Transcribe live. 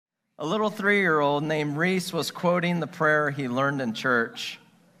A little 3-year-old named Reese was quoting the prayer he learned in church.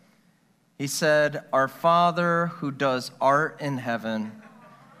 He said, "Our Father who does art in heaven,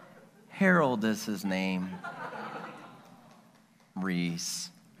 Harold is his name."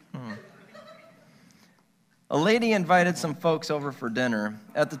 Reese. A lady invited some folks over for dinner.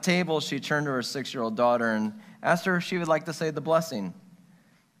 At the table, she turned to her 6-year-old daughter and asked her if she would like to say the blessing.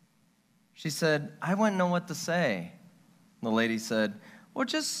 She said, "I wouldn't know what to say." The lady said, "Well,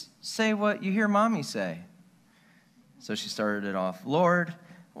 just say what you hear Mommy say." So she started it off. "Lord,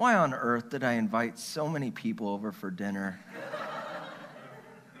 why on earth did I invite so many people over for dinner?"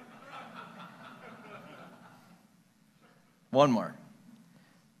 One more.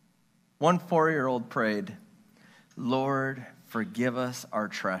 One 4-year-old prayed, "Lord, forgive us our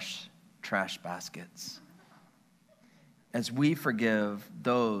trash baskets, as we forgive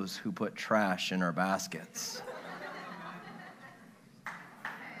those who put trash in our baskets."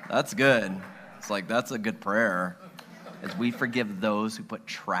 That's good. It's like, that's a good prayer, as we forgive those who put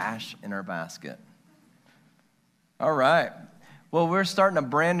trash in our basket. All right. Well, we're starting a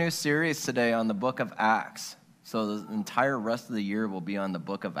brand new series today on the book of Acts. So the entire rest of the year will be on the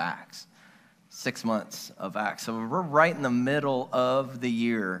book of Acts. 6 months of Acts. So we're right in the middle of the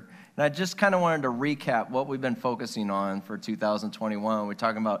year. And I just kind of wanted to recap what we've been focusing on for 2021. We're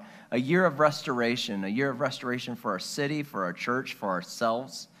talking about a year of restoration for our city, for our church, for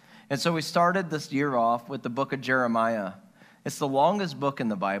ourselves. And so we started this year off with the book of Jeremiah. It's the longest book in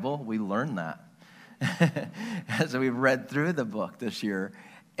the Bible. We learned that as we read through the book this year.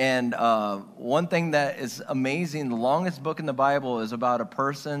 And one thing that is amazing, the longest book in the Bible is about a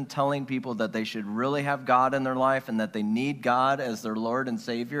person telling people that they should really have God in their life and that they need God as their Lord and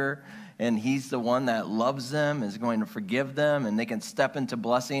Savior. And he's the one that loves them, is going to forgive them, and they can step into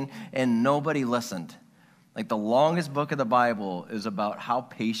blessing. And nobody listened. Like, the longest book of the Bible is about how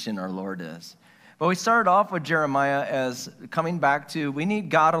patient our Lord is. But we started off with Jeremiah as coming back to, we need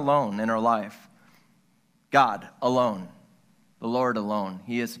God alone in our life. God alone. The Lord alone.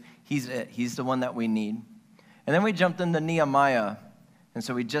 He's it. He's the one that we need. And then we jumped into Nehemiah. And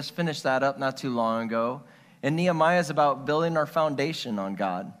so we just finished that up not too long ago. And Nehemiah is about building our foundation on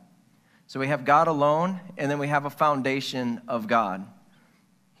God. So we have God alone, and then we have a foundation of God.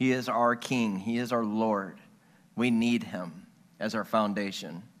 He is our King. He is our Lord. We need him as our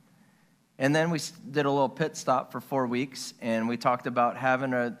foundation. And then we did a little pit stop for 4 weeks, and we talked about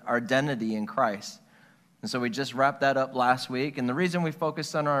having our identity in Christ. And so we just wrapped that up last week. And the reason we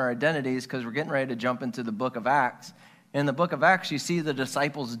focused on our identity is because we're getting ready to jump into the book of Acts. In the book of Acts, you see the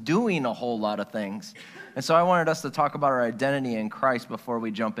disciples doing a whole lot of things. And so I wanted us to talk about our identity in Christ before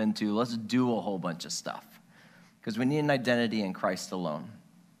we jump into, let's do a whole bunch of stuff. Because we need an identity in Christ alone.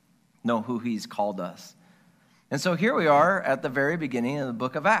 Know who he's called us. And so here we are at the very beginning of the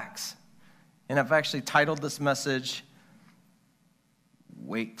book of Acts. And I've actually titled this message,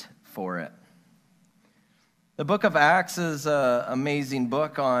 Wait for It. The book of Acts is an amazing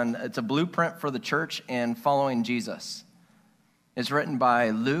book it's a blueprint for the church and following Jesus. It's written by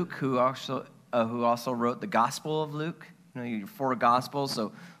Luke, who also wrote the Gospel of Luke. You know, your 4 Gospels.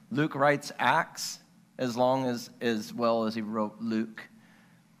 So Luke writes Acts as well as he wrote Luke.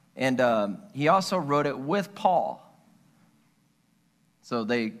 And he also wrote it with Paul. So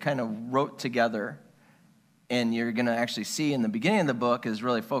they kind of wrote together. And you're going to actually see in the beginning of the book is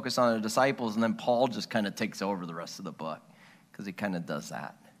really focused on the disciples, and then Paul just kind of takes over the rest of the book because he kind of does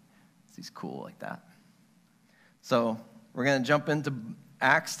that. He's cool like that. So we're going to jump into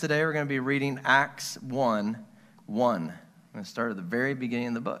Acts today. We're going to be reading Acts 1:1. I'm going to start at the very beginning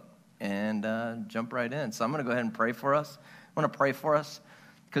of the book and jump right in. So I'm going to go ahead and pray for us. I want to pray for us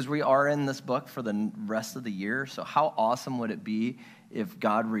because we are in this book for the rest of the year. So how awesome would it be if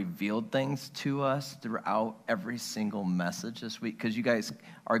God revealed things to us throughout every single message this week? Because you guys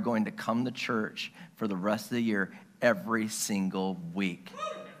are going to come to church for the rest of the year every single week.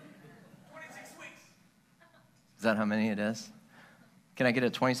 26 weeks. Is that how many it is? Can I get a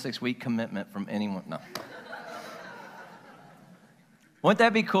 26-week commitment from anyone? No. Wouldn't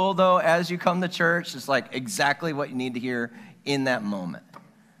that be cool, though, as you come to church? It's like exactly what you need to hear in that moment.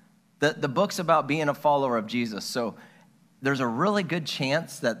 The book's about being a follower of Jesus, so there's a really good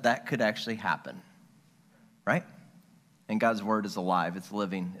chance that could actually happen, right? And God's word is alive. It's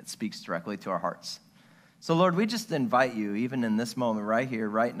living. It speaks directly to our hearts. So, Lord, we just invite you, even in this moment right here,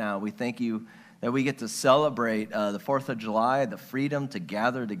 right now, we thank you that we get to celebrate the 4th of July, the freedom to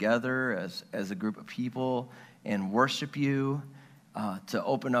gather together as a group of people and worship you, to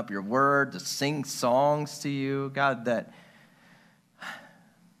open up your word, to sing songs to you. God,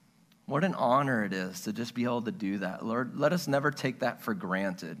 what an honor it is to just be able to do that. Lord, let us never take that for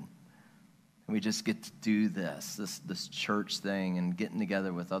granted. we just get to do this church thing and getting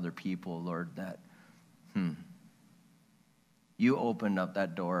together with other people, Lord, that, you opened up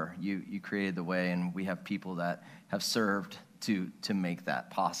that door. You created the way, and we have people that have served to make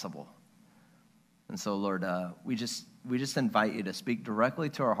that possible. And so, Lord, we just invite you to speak directly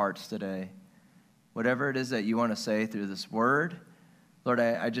to our hearts today. Whatever it is that you want to say through this word, Lord,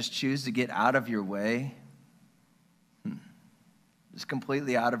 I just choose to get out of your way. Just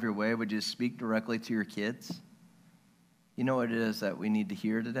completely out of your way. Would you speak directly to your kids? You know what it is that we need to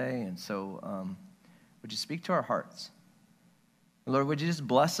hear today, and so would you speak to our hearts? Lord, would you just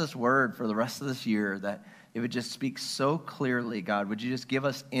bless this word for the rest of this year, that it would just speak so clearly, God. Would you just give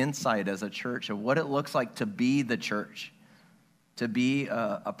us insight as a church of what it looks like to be the church, to be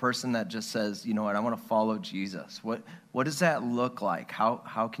a person that just says, you know what, I want to follow Jesus. What does that look like?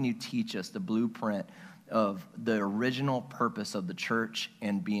 How can you teach us the blueprint of the original purpose of the church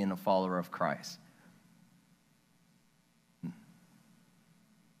and being a follower of Christ?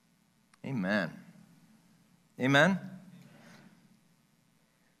 Amen. Amen.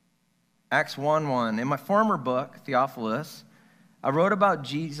 Acts 1:1. In my former book, Theophilus, I wrote about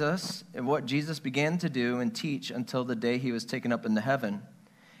Jesus and what Jesus began to do and teach until the day he was taken up into heaven,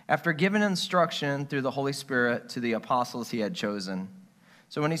 after giving instruction through the Holy Spirit to the apostles he had chosen.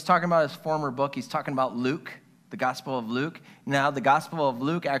 So when he's talking about his former book, he's talking about Luke, the Gospel of Luke. Now, the Gospel of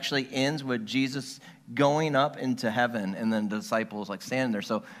Luke actually ends with Jesus going up into heaven and then the disciples like standing there.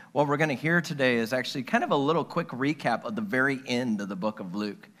 So what we're going to hear today is actually kind of a little quick recap of the very end of the book of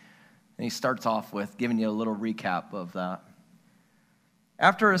Luke. And he starts off with giving you a little recap of that.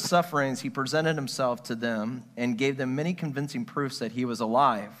 After his sufferings, he presented himself to them and gave them many convincing proofs that he was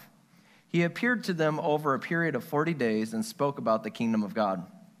alive. He appeared to them over a period of 40 days and spoke about the kingdom of God.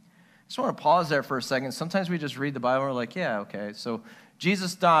 I just want to pause there for a second. Sometimes we just read the Bible and we're like, yeah, okay. So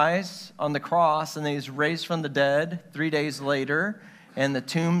Jesus dies on the cross and then he's raised from the dead 3 days later. And the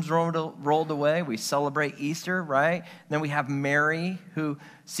tombs rolled away. We celebrate Easter, right? And then we have Mary who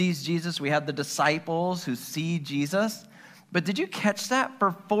sees Jesus. We have the disciples who see Jesus. But did you catch that?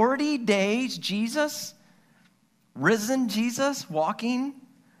 For 40 days, Jesus, risen Jesus, walking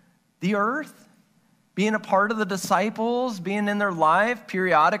the earth, being a part of the disciples, being in their life,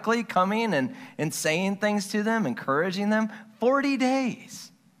 periodically coming and saying things to them, encouraging them. 40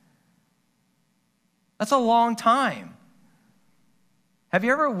 days. That's a long time. Have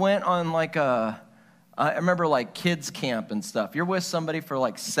you ever went on like I remember like kids camp and stuff. You're with somebody for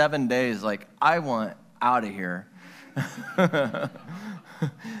like 7 days, like, I want out of here.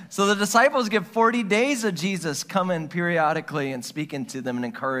 So the disciples get 40 days of Jesus coming periodically and speaking to them and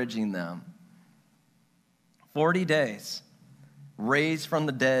encouraging them. 40 days. Raised from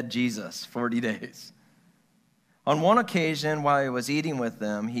the dead Jesus, 40 days. On one occasion, while he was eating with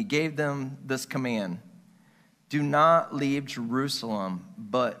them, he gave them this command: do not leave Jerusalem,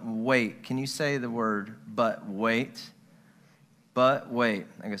 but wait. Can you say the word, but wait? But wait.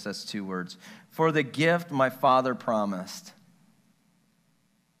 I guess that's 2 words. For the gift my Father promised.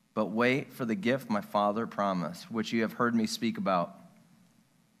 But wait for the gift my Father promised, which you have heard me speak about.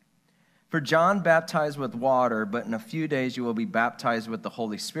 For John baptized with water, but in a few days you will be baptized with the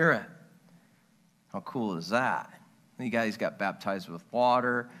Holy Spirit. How cool is that? You guys got baptized with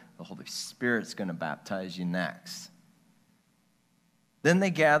water. The Holy Spirit's going to baptize you next. Then they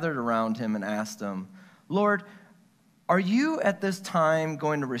gathered around him and asked him, Lord, are you at this time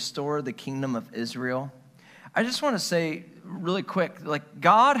going to restore the kingdom of Israel? I just want to say really quick, like,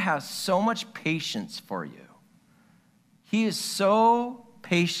 God has so much patience for you. He is so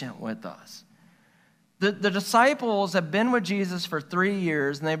patient with us. The disciples have been with Jesus for 3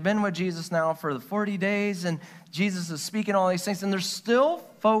 years, and they've been with Jesus now for the 40 days, and Jesus is speaking all these things, and they're still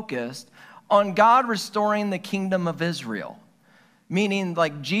focused on God restoring the kingdom of Israel. Meaning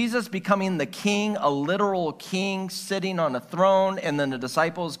like Jesus becoming the king, a literal king sitting on a throne, and then the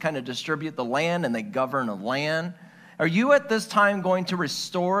disciples kind of distribute the land and they govern a land. Are you at this time going to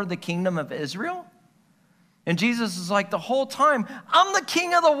restore the kingdom of Israel? And Jesus is like, the whole time, I'm the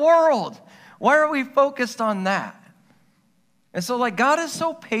king of the world. Why are we focused on that? And so like God is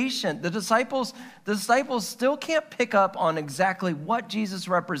so patient. The disciples still can't pick up on exactly what Jesus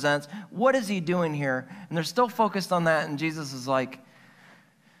represents. What is he doing here? And they're still focused on that. And Jesus is like,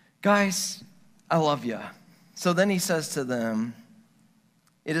 guys, I love you. So then he says to them,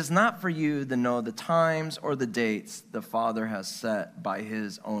 it is not for you to know the times or the dates the Father has set by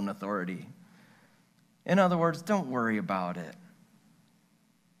his own authority. In other words, don't worry about it.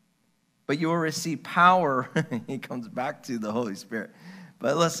 But you will receive power. He comes back to the Holy Spirit.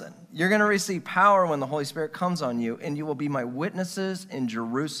 But listen, you're going to receive power when the Holy Spirit comes on you, and you will be my witnesses in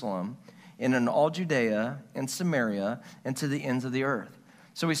Jerusalem, and in all Judea and Samaria and to the ends of the earth.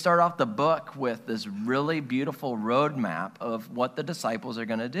 So we start off the book with this really beautiful roadmap of what the disciples are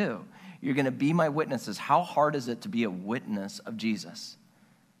going to do. You're going to be my witnesses. How hard is it to be a witness of Jesus?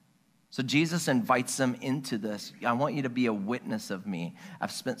 So Jesus invites them into this. I want you to be a witness of me.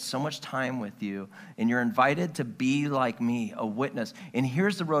 I've spent so much time with you, and you're invited to be like me, a witness. And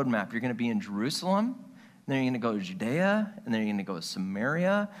here's the roadmap. You're going to be in Jerusalem, and then you're going to go to Judea, and then you're going to go to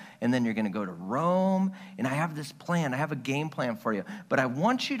Samaria, and then you're going to go to Rome. And I have this plan. I have a game plan for you. But I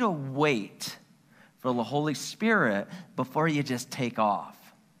want you to wait for the Holy Spirit before you just take off.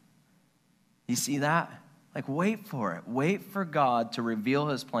 You see that? Like, wait for it. Wait for God to reveal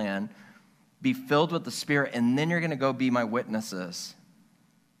his plan, be filled with the Spirit, and then you're going to go be my witnesses.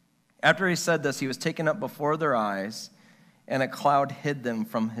 After he said this, he was taken up before their eyes, and a cloud hid them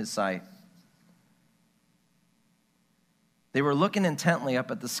from his sight. They were looking intently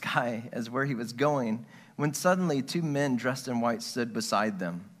up at the sky as where he was going, when suddenly 2 men dressed in white stood beside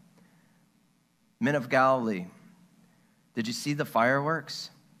them. Men of Galilee, did you see the fireworks?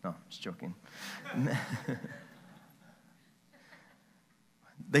 No, just joking.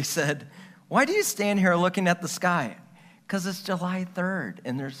 They said, why do you stand here looking at the sky? Because it's July 3rd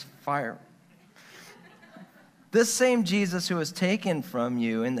and there's fire. This same Jesus who was taken from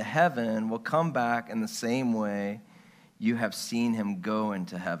you into heaven will come back in the same way you have seen him go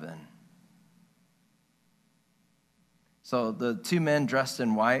into heaven. So the 2 men dressed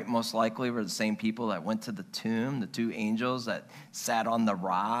in white most likely were the same people that went to the tomb, the 2 angels that sat on the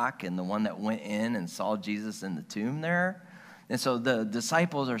rock, and the one that went in and saw Jesus in the tomb there. And so the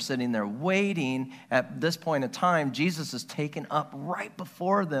disciples are sitting there waiting. At this point in time, Jesus is taken up right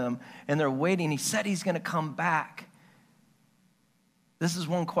before them, and they're waiting. He said he's going to come back. This is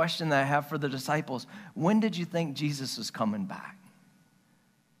one question that I have for the disciples. When did you think Jesus was coming back?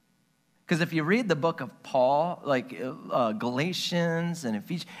 Because if you read the book of Paul, like Galatians and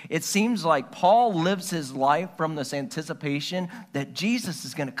Ephesians, it seems like Paul lives his life from this anticipation that Jesus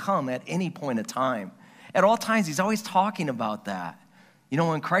is going to come at any point in time. At all times, he's always talking about that. You know,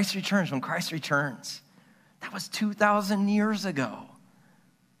 when Christ returns. That was 2,000 years ago.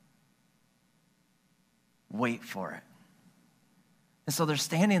 Wait for it. And so they're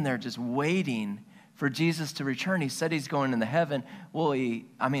standing there just waiting for Jesus to return. He said he's going into heaven. Well,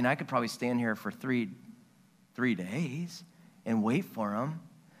 I could probably stand here for three days and wait for him.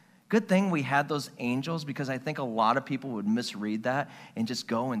 Good thing we had those angels, because I think a lot of people would misread that and just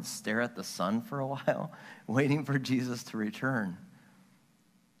go and stare at the sun for a while, waiting for Jesus to return.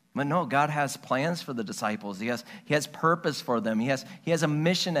 But no, God has plans for the disciples. He has purpose for them. He has a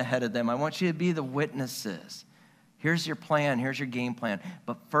mission ahead of them. I want you to be the witnesses. Here's your plan. Here's your game plan.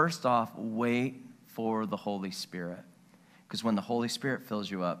 But first off, wait for the Holy Spirit. Because when the Holy Spirit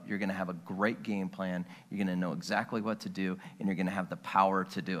fills you up, you're going to have a great game plan. You're going to know exactly what to do, and you're going to have the power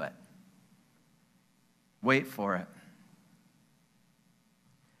to do it. Wait for it.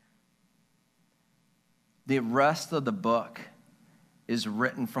 The rest of the book is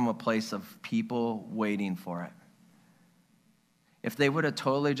written from a place of people waiting for it. If they would have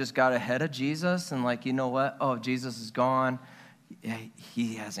totally just got ahead of Jesus and like, you know what? Oh, Jesus is gone.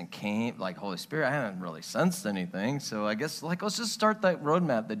 He hasn't came. Like, Holy Spirit, I haven't really sensed anything. So I guess, let's just start that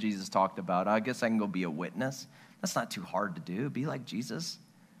roadmap that Jesus talked about. I guess I can go be a witness. That's not too hard to do. Be like Jesus.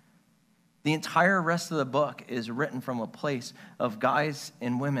 The entire rest of the book is written from a place of guys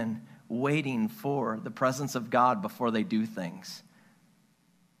and women waiting for the presence of God before they do things.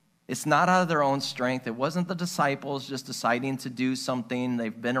 It's not out of their own strength. It wasn't the disciples just deciding to do something.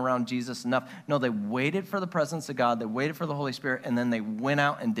 They've been around Jesus enough. No, they waited for the presence of God. They waited for the Holy Spirit, and then they went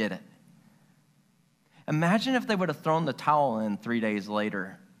out and did it. Imagine if they would have thrown the towel in 3 days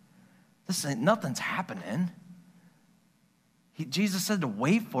later. Nothing's happening. Jesus said to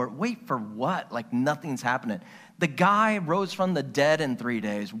wait for it. Wait for what? Like nothing's happening. The guy rose from the dead in 3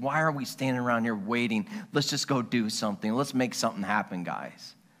 days. Why are we standing around here waiting? Let's just go do something. Let's make something happen,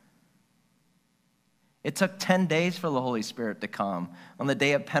 guys. It took 10 days for the Holy Spirit to come. On the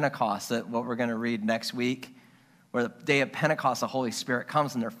day of Pentecost, what we're going to read next week, where the day of Pentecost, the Holy Spirit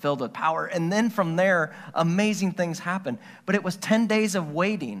comes and they're filled with power. And then from there, amazing things happen. But it was 10 days of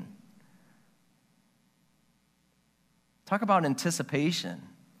waiting. Talk about anticipation.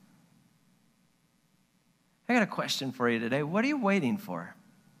 I got a question for you today. What are you waiting for?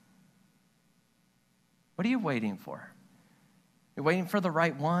 What are you waiting for? You're waiting for the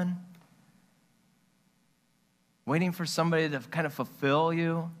right one? Waiting for somebody to kind of fulfill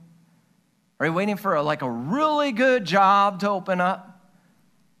you? Are you waiting for a really good job to open up?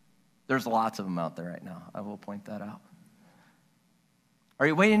 There's lots of them out there right now. I will point that out. Are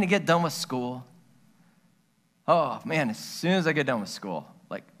you waiting to get done with school? Oh, man, as soon as I get done with school,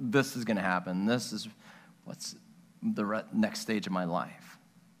 like, this is going to happen. This is what's the next stage of my life.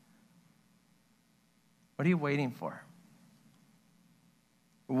 What are you waiting for?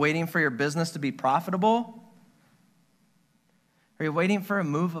 Waiting for your business to be profitable? Are you waiting for a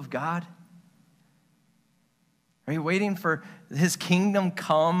move of God? Are you waiting for his kingdom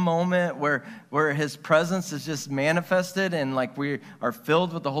come moment where his presence is just manifested and like we are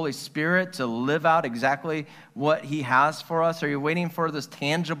filled with the Holy Spirit to live out exactly what he has for us? Are you waiting for this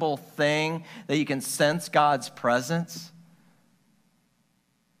tangible thing that you can sense God's presence?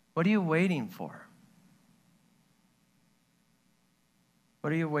 What are you waiting for?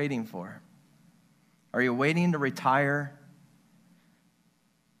 What are you waiting for? Are you waiting to retire?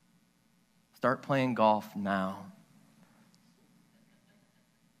 Start playing golf now.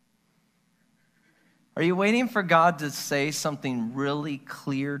 Are you waiting for God to say something really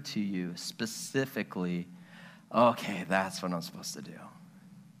clear to you, specifically? Okay, that's what I'm supposed to do.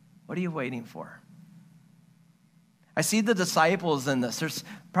 What are you waiting for? I see the disciples in this. There's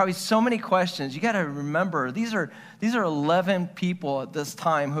probably so many questions. You got to remember, these are 11 people at this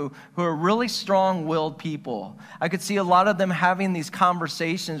time who are really strong-willed people. I could see a lot of them having these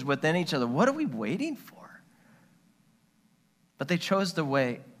conversations within each other. What are we waiting for? But they chose to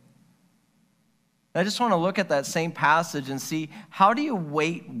wait. I just want to look at that same passage and see, how do you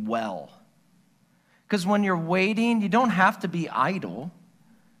wait well? Because when you're waiting, you don't have to be idle.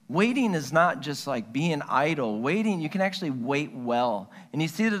 Waiting is not just like being idle. Waiting, you can actually wait well. And you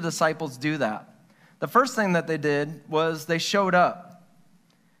see the disciples do that. The first thing that they did was they showed up.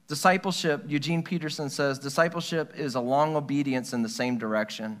 Discipleship, Eugene Peterson says, discipleship is a long obedience in the same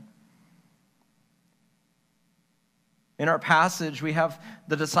direction. In our passage, we have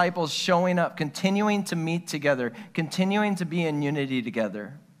the disciples showing up, continuing to meet together, continuing to be in unity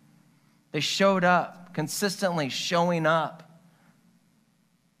together. They showed up, consistently showing up.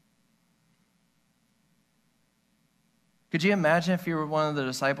 Could you imagine if you were one of the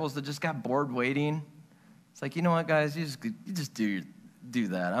disciples that just got bored waiting? It's like, you know what, guys, you just do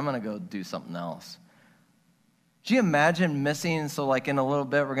that. I'm going to go do something else. Could you imagine missing, so like in a little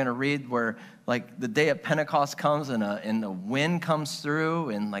bit we're going to read where like the day of Pentecost comes and the wind comes through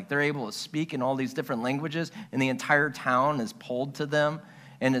and like they're able to speak in all these different languages and the entire town is pulled to them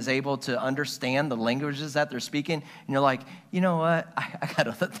and is able to understand the languages that they're speaking. And you're like, you know what, I got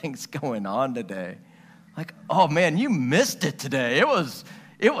other things going on today. Like, oh man, you missed it today. It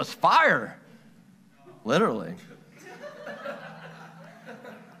was fire, literally.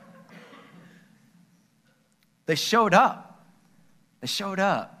 They showed up. They showed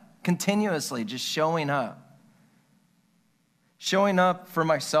up continuously, just showing up. Showing up for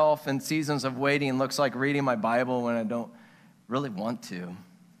myself in seasons of waiting looks like reading my Bible when I don't really want to.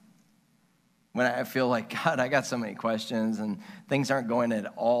 When I feel like, God, I got so many questions and things aren't going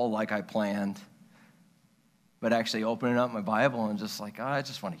at all like I planned. But actually opening up my Bible and just like, oh, I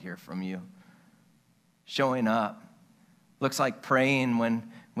just want to hear from you. Showing up. Looks like praying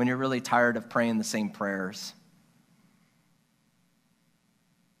when you're really tired of praying the same prayers.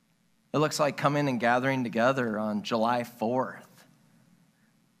 It looks like coming and gathering together on July 4th,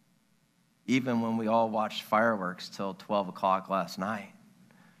 even when we all watched fireworks till 12 o'clock last night.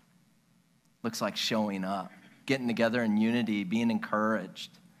 Looks like showing up, getting together in unity, being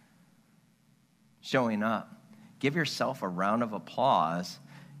encouraged, showing up. Give yourself a round of applause.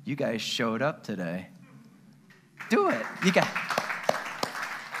 You guys showed up today. Do it. You got.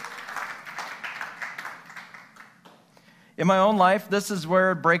 In my own life, this is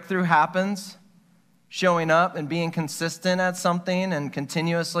where breakthrough happens. Showing up and being consistent at something and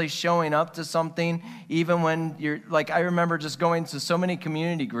continuously showing up to something, even when you're, like, I remember just going to so many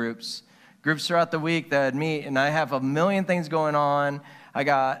community groups throughout the week that I'd meet, and I have a million things going on. I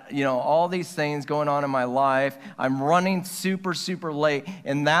got, all these things going on in my life. I'm running super, super late,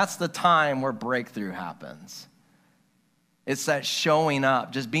 and that's the time where breakthrough happens. It's that showing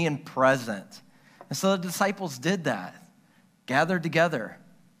up, just being present. And so the disciples did that. Gathered together,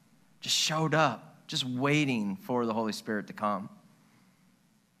 just showed up, just waiting for the Holy Spirit to come.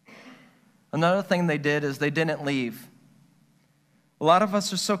 Another thing they did is they didn't leave. A lot of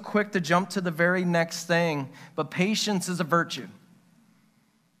us are so quick to jump to the very next thing, but patience is a virtue.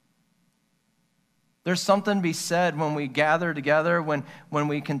 There's something to be said when we gather together, when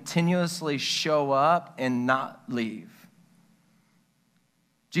we continuously show up and not leave.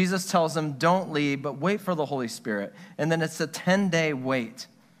 Jesus tells them, don't leave, but wait for the Holy Spirit. And then it's a 10-day wait.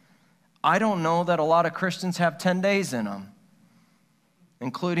 I don't know that a lot of Christians have 10 days in them,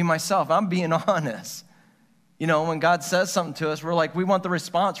 including myself. I'm being honest. You know, when God says something to us, we're like, we want the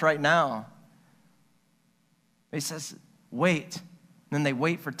response right now. He says, wait. And then they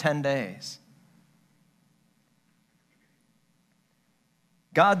wait for 10 days.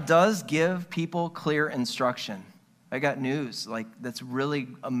 God does give people clear instruction. I got news, that's really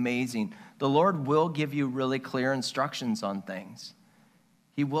amazing. The Lord will give you really clear instructions on things.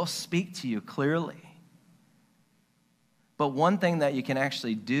 He will speak to you clearly. But one thing that you can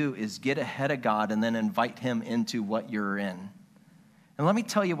actually do is get ahead of God and then invite him into what you're in. And let me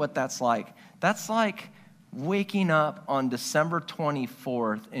tell you what that's like. That's like waking up on December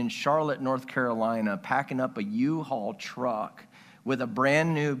 24th in Charlotte, North Carolina, packing up a U-Haul truck with a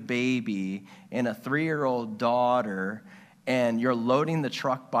brand new baby and a 3-year-old daughter, and you're loading the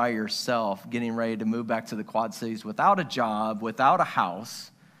truck by yourself, getting ready to move back to the Quad Cities without a job, without a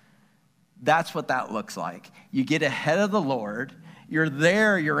house. That's what that looks like. You get ahead of the Lord. You're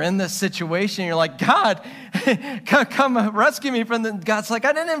there. You're in this situation. You're like, God, come rescue me from the... God's like,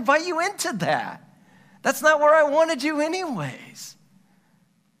 I didn't invite you into that. That's not where I wanted you anyways.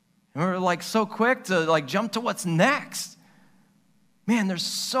 And we're like so quick to jump to what's next. Man, there's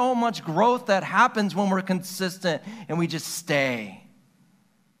so much growth that happens when we're consistent and we just stay.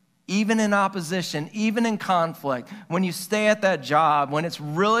 Even in opposition, even in conflict, when you stay at that job, when it's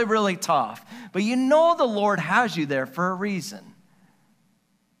really, really tough. But you know the Lord has you there for a reason.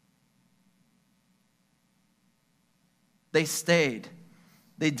 They stayed.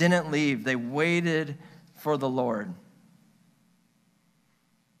 They didn't leave. They waited for the Lord.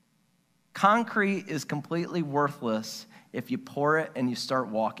 Concrete is completely worthless if you pour it and you start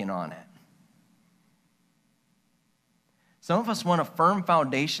walking on it. Some of us want a firm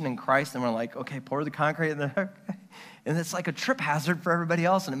foundation in Christ, and we're like, okay, pour the concrete in there. And it's like a trip hazard for everybody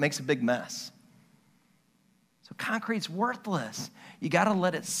else, and it makes a big mess. So concrete's worthless. You got to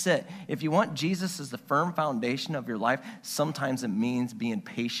let it sit. If you want Jesus as the firm foundation of your life, sometimes it means being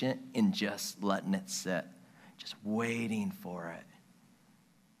patient and just letting it sit, just waiting for it.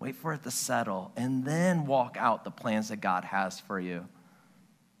 Wait for it to settle, and then walk out the plans that God has for you.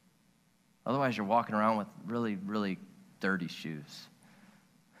 Otherwise, you're walking around with really, really dirty shoes.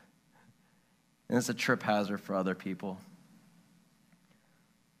 And it's a trip hazard for other people.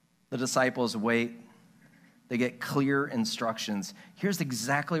 The disciples wait. They get clear instructions. Here's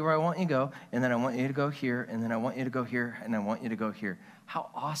exactly where I want you to go, and then I want you to go here, and then I want you to go here, and I want you to go here. How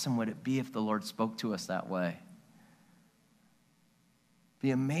awesome would it be if the Lord spoke to us that way?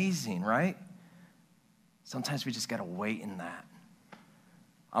 Be amazing, right? Sometimes we just got to wait in that.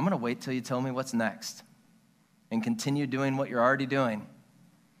 I'm going to wait till you tell me what's next and continue doing what you're already doing.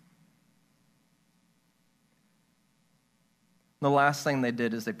 The last thing they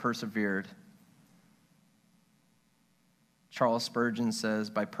did is they persevered. Charles Spurgeon says,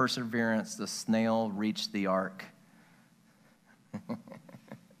 by perseverance, the snail reached the ark.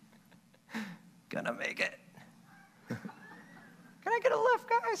 Gonna make it. Can I get a lift,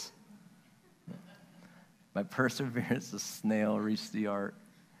 guys? By perseverance, the snail reached the ark.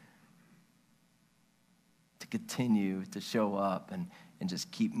 To continue to show up and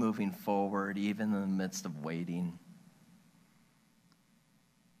just keep moving forward, even in the midst of waiting.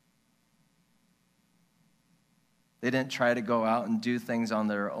 They didn't try to go out and do things on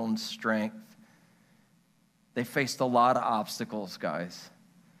their own strength. They faced a lot of obstacles, guys.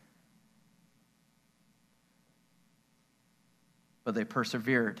 But they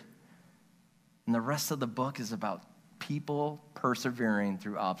persevered. And the rest of the book is about people persevering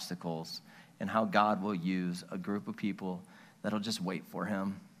through obstacles and how God will use a group of people that'll just wait for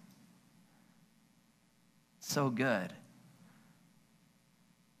him. So good.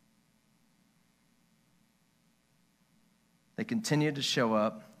 They continued to show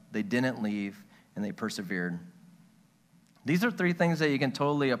up, they didn't leave, and they persevered. These are 3 things that you can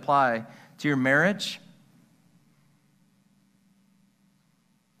totally apply to your marriage,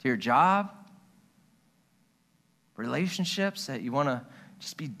 to your job, relationships that you want to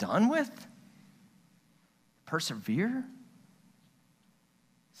just be done with. Persevere.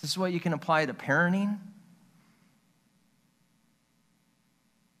 This is what you can apply to parenting.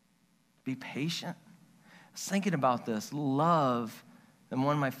 Be patient. I was thinking about this. Love, and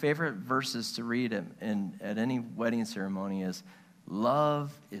one of my favorite verses to read at any wedding ceremony is,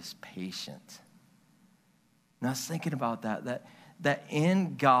 love is patient. And I was thinking about that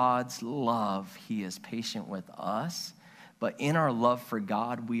in God's love, he is patient with us, but in our love for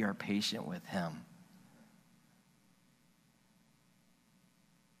God, we are patient with him.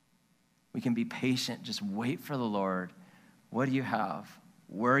 We can be patient, just wait for the Lord. What do you have?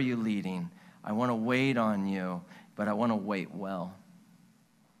 Where are you leading? I want to wait on you, but I want to wait well.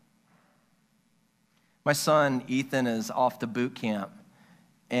 My son, Ethan, is off to boot camp.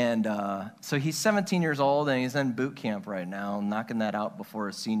 And so he's 17 years old, and he's in boot camp right now, knocking that out before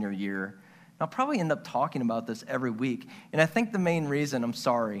his senior year. And I'll probably end up talking about this every week. And I think the main reason, I'm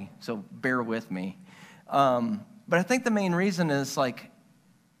sorry, so bear with me. But I think the main reason is, like,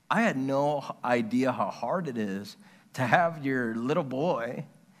 I had no idea how hard it is to have your little boy,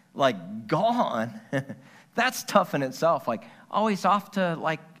 like, gone. That's tough in itself. Like, oh, he's off to,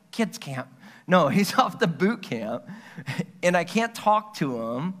 like, kids camp. No, he's off to boot camp, and I can't talk to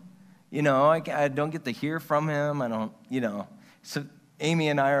him. You know, I don't get to hear from him. I don't, you know. So Amy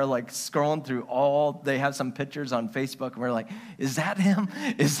and I are, like, scrolling through they have some pictures on Facebook, and we're like, is that him?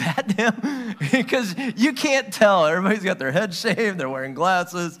 Is that him? Because you can't tell. Everybody's got their head shaved. They're wearing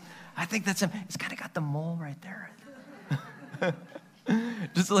glasses. I think that's him. He's kind of got the mole right there.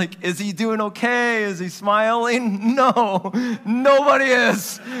 Just like, is he doing okay? Is he smiling? No, nobody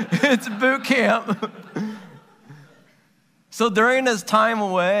is. It's boot camp. So during his time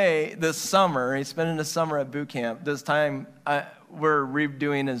away this summer, he's spending the summer at boot camp. This time, we're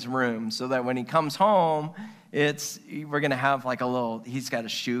redoing his room so that when he comes home, we're going to have like he's got a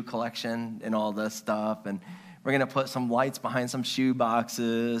shoe collection and all this stuff, and we're going to put some lights behind some shoe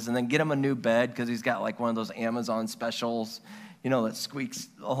boxes and then get him a new bed because he's got like one of those Amazon specials, you know, that squeaks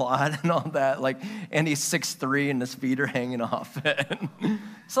a lot and all that. Like, and he's 6'3" and his feet are hanging off it.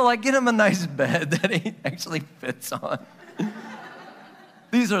 So, like, get him a nice bed that he actually fits on.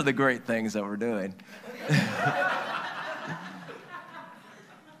 These are the great things that we're doing.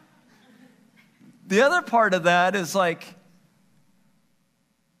 The other part of that is, like,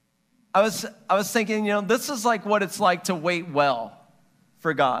 I was thinking, you know, this is like what it's like to wait well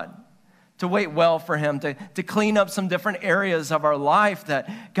for God. To wait well for him, to clean up some different areas of our life that,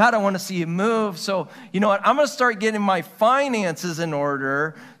 God, I want to see you move. So, you know what, I'm going to start getting my finances in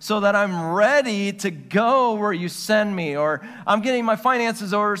order so that I'm ready to go where you send me. Or I'm getting my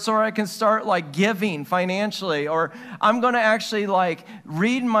finances in order so I can start, like, giving financially. Or I'm going to actually, like,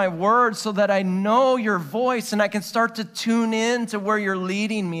 read my word so that I know your voice and I can start to tune in to where you're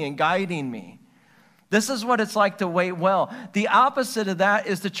leading me and guiding me. This is what it's like to wait well. The opposite of that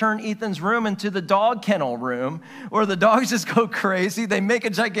is to turn Ethan's room into the dog kennel room, where the dogs just go crazy. They make a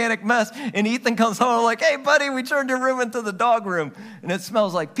gigantic mess, and Ethan comes home like, hey, buddy, we turned your room into the dog room. And it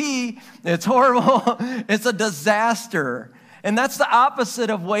smells like pee. It's horrible. It's a disaster. And that's the opposite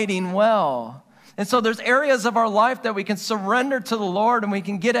of waiting well. And so there's areas of our life that we can surrender to the Lord, and we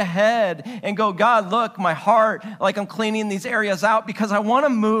can get ahead and go, God, look, my heart, like I'm cleaning these areas out because I want to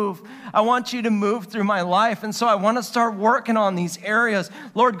move. I want you to move through my life. And so I want to start working on these areas.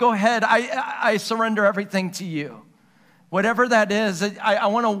 Lord, go ahead. I surrender everything to you. Whatever that is, I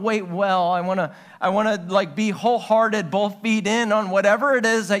want to wait well. I want to like be wholehearted, both feet in on whatever it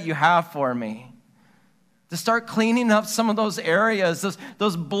is that you have for me. To start cleaning up some of those areas,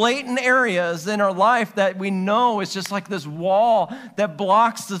 those blatant areas in our life that we know is just like this wall that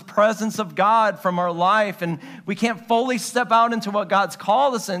blocks the presence of God from our life. And we can't fully step out into what God's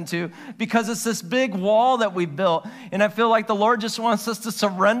called us into because it's this big wall that we built. And I feel like the Lord just wants us to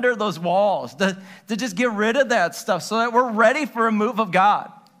surrender those walls, to just get rid of that stuff so that we're ready for a move of God.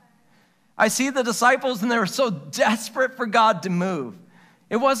 I see the disciples and they were so desperate for God to move.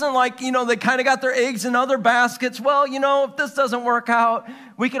 It wasn't like, you know, they kind of got their eggs in other baskets. Well, you know, if this doesn't work out,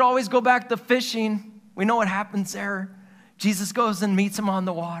 we could always go back to fishing. We know what happens there. Jesus goes and meets them on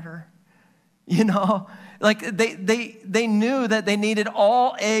the water. You know, like they knew that they needed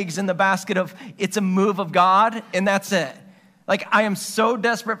all eggs in the basket of it's a move of God, and that's it. Like, I am so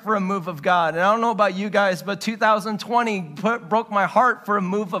desperate for a move of God. And I don't know about you guys, but 2020 broke my heart for a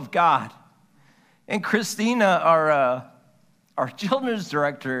move of God. And Christina, our children's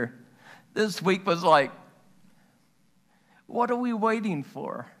director this week was like, what are we waiting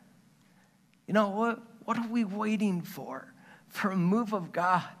for? You know, what are we waiting for? For a move of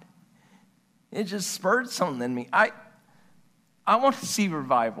God. It just spurred something in me. I want to see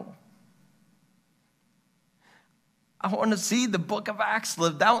revival. I want to see the book of Acts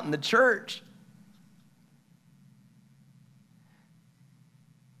lived out in the church.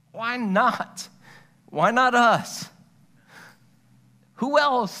 Why not? Why not us? Who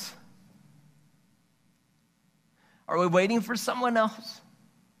else? Are we waiting for someone else?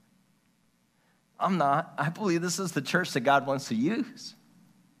 I'm not. I believe this is the church that God wants to use.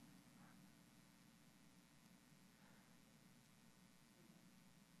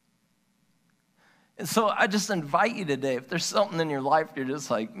 And so I just invite you today, if there's something in your life you're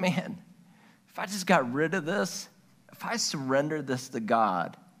just like, man, if I just got rid of this, if I surrendered this to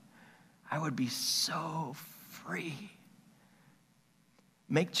God, I would be so free.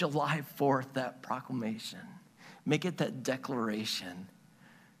 Make July 4th that proclamation. Make it that declaration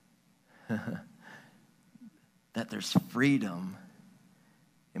that there's freedom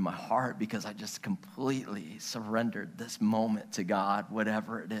in my heart because I just completely surrendered this moment to God,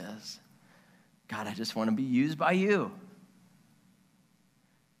 whatever it is. God, I just want to be used by you.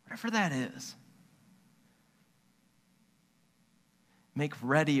 Whatever that is. Make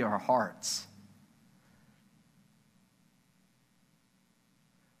ready our hearts.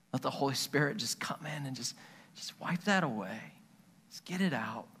 Let the Holy Spirit just come in and just wipe that away. Just get it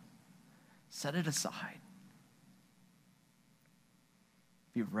out. Set it aside.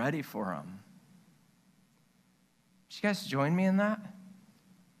 Be ready for Him. Would you guys join me in that?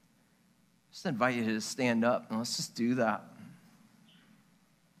 Just invite you to stand up and let's just do that.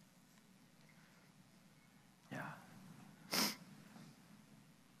 Yeah.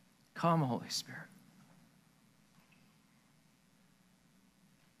 Come, Holy Spirit.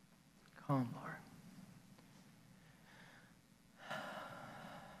 Come, Lord.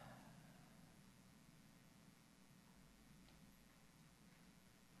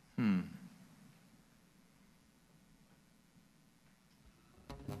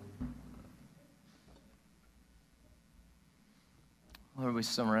 Lord, we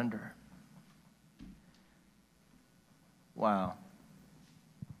surrender. Wow.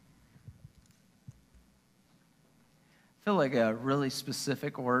 I feel like a really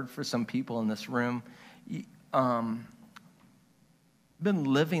specific word for some people in this room. Been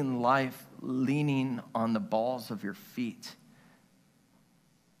living life leaning on the balls of your feet.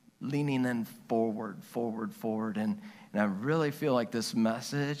 Leaning in forward. And I really feel like this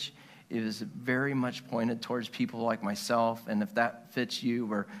message is very much pointed towards people like myself. And if that fits you,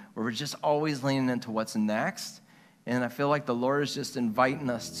 where we're just always leaning into what's next. And I feel like the Lord is just inviting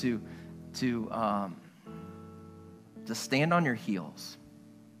us to stand on your heels.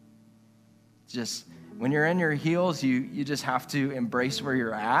 Just when you're in your heels, you just have to embrace where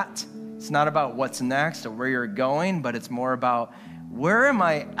you're at. It's not about what's next or where you're going, but it's more about where am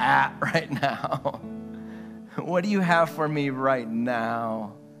I at right now? What do you have for me right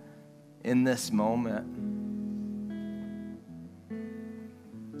now in this moment?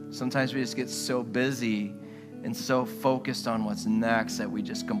 Sometimes we just get so busy and so focused on what's next that we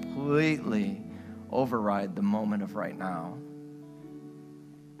just completely override the moment of right now.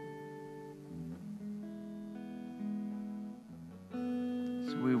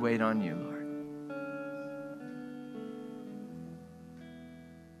 So we wait on you, Lord.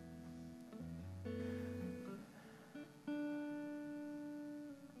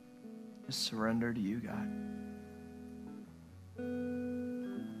 Just surrender to you, God.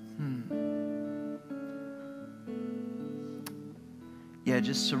 Yeah,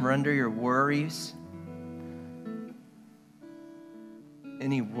 just surrender your worries.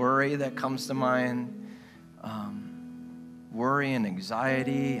 Any worry that comes to mind, worry and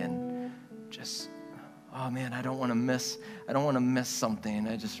anxiety, and just, oh man, I don't want to miss something.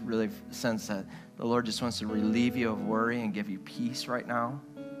 I just really sense that the Lord just wants to relieve you of worry and give you peace right now.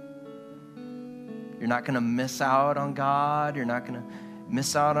 You're not going to miss out on God. You're not going to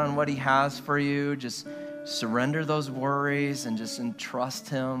miss out on what He has for you. Just surrender those worries and just entrust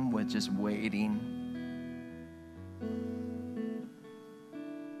Him with just waiting.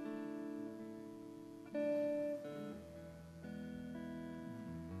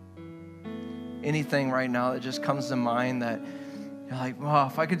 Anything right now that just comes to mind that you're like, well,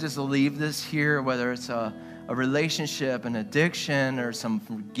 if I could just leave this here, whether it's a relationship, an addiction, or some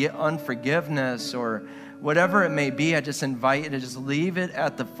unforgiveness, or whatever it may be, I just invite you to just leave it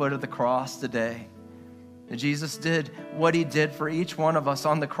at the foot of the cross today. And Jesus did what He did for each one of us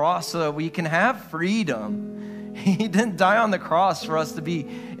on the cross so that we can have freedom. He didn't die on the cross for us to be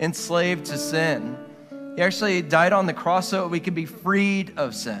enslaved to sin. He actually died on the cross so that we could be freed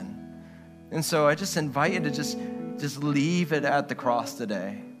of sin. And so I just invite you to just leave it at the cross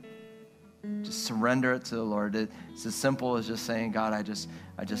today. Just surrender it to the Lord. It's as simple as just saying, God, I just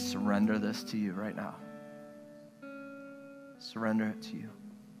surrender this to you right now. Surrender it to you.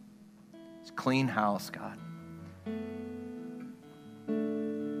 It's a clean house, God.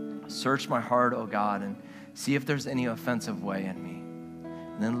 Search my heart, oh God, and see if there's any offensive way in me.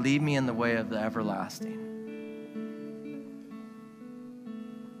 And then lead me in the way of the everlasting.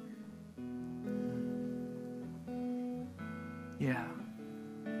 Yeah.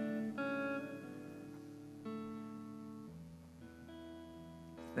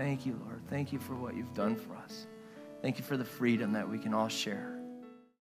 Thank you, Lord. Thank you for what you've done for us. Thank you for the freedom that we can all share.